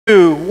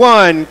2,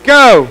 1,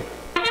 go!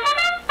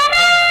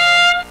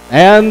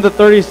 And the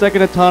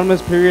 30-second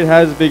autonomous period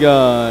has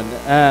begun,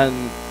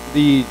 and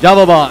the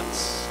Java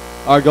bots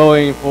are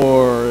going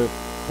for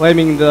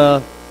claiming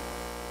the,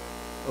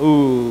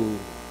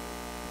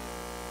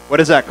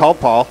 What is that called,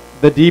 Paul?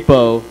 the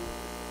depot.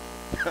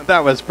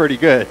 That was pretty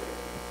good.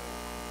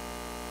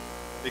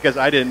 Because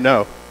I didn't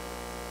know.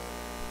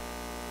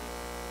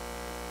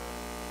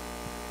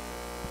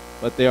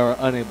 But they are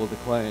unable to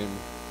claim.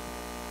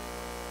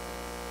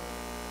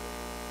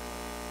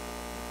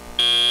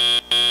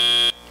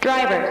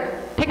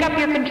 Drivers, pick up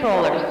your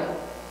controllers.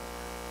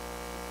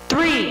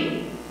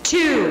 3,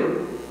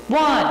 2,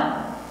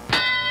 1.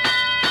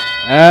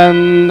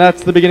 And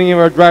that's the beginning of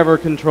our driver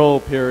control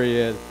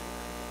period.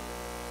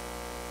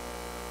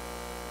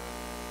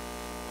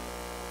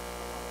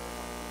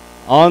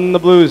 On the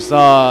blue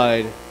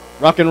side,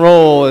 Rock and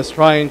Roll is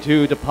trying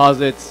to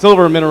deposit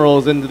silver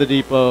minerals into the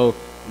depot.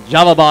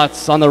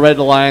 JavaBots on the Red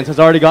Alliance has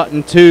already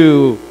gotten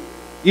 2,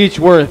 each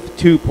worth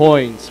 2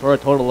 points for a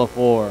total of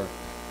 4.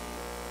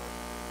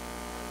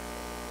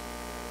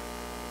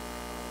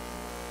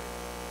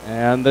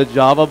 And the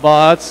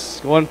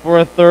JavaBots going for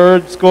a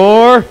third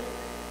score.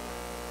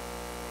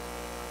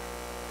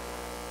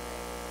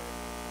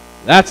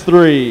 That's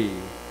 3.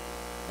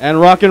 And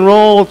Rock and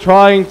Roll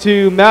trying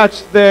to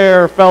match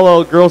their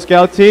fellow Girl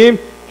Scout team,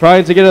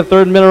 trying to get a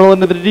third mineral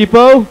into the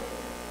depot.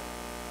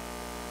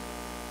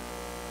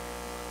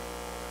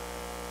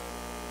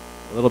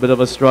 A little bit of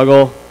a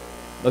struggle.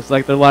 Looks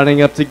like they're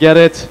lining up to get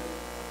it.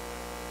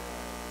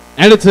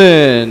 And it's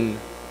in.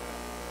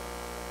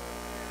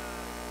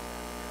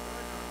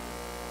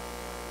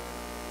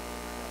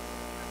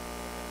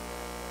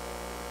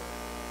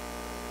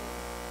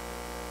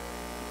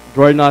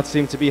 Droidnauts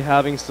seem to be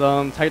having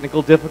some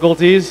technical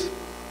difficulties.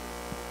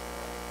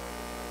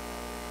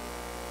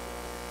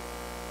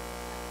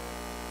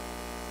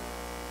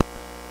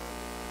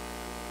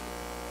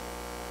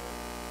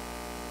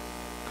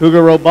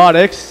 Cougar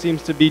Robotics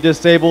seems to be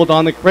disabled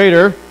on the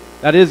crater.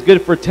 That is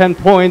good for 10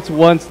 points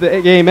once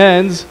the game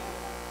ends.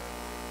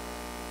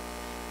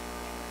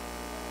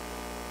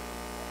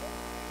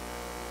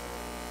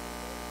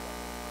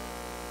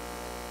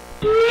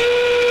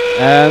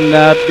 And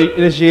that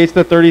initiates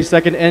the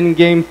 30-second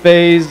endgame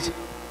phase.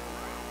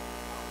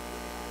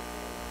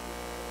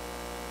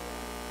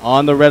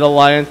 On the Red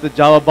Alliance, the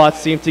JavaBots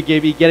seem to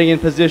be getting in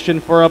position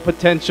for a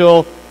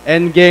potential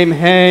endgame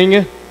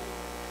hang.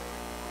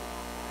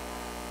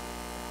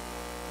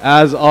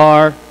 As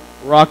are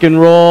Rock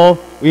and Roll.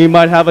 We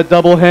might have a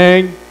double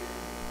hang.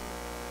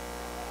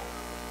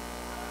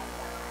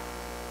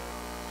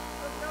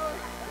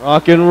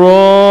 Rock and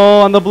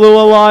Roll on the Blue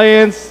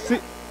Alliance.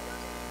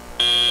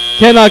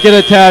 Cannot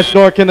get attached,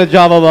 nor can the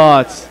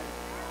JavaBots.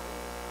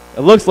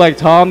 It looks like,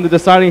 Tom, the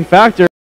deciding factor